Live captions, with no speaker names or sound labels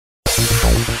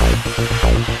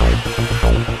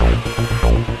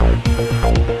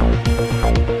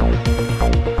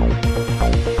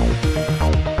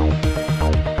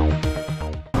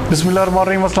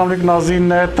बिस्मिल्लाहिर्रहमानिर्रहीम। अस्सलाम वालेकुम नाज़रीन।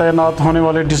 नए तैनात होने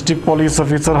वाले district police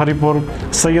officer Haripur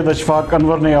Syed Ashfaq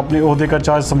अंवर ने अपने ओहदे का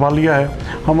चार्ज संभाल लिया है।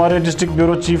 हमारे district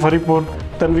bureau chief Haripur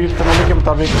Tanveer तनोले के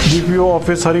मुताबिक डीपीओ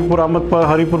ऑफिस हरिपुर आमद पर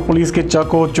हरिपुर पुलिस के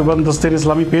चाको चुबंद दस्ते ने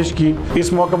इस्लामी पेश की।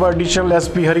 इस मौके पर additional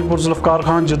SP Haripur Zulfiqar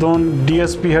Khan Jadaun,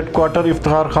 DSP headquarter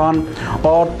Iftikhar Khan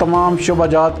और तमाम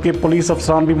शोबाजात के पुलिस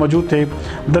अफसरान भी मौजूद थे।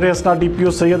 दरअसल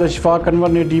डीपीओ सैयद अशफाक अंवर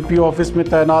ने डीपीओ ऑफिस में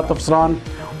तैनात अफसरान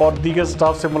और दीगर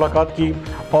स्टाफ से मुलाकात की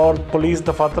और पुलिस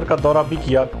दफातर का दौरा भी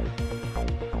किया।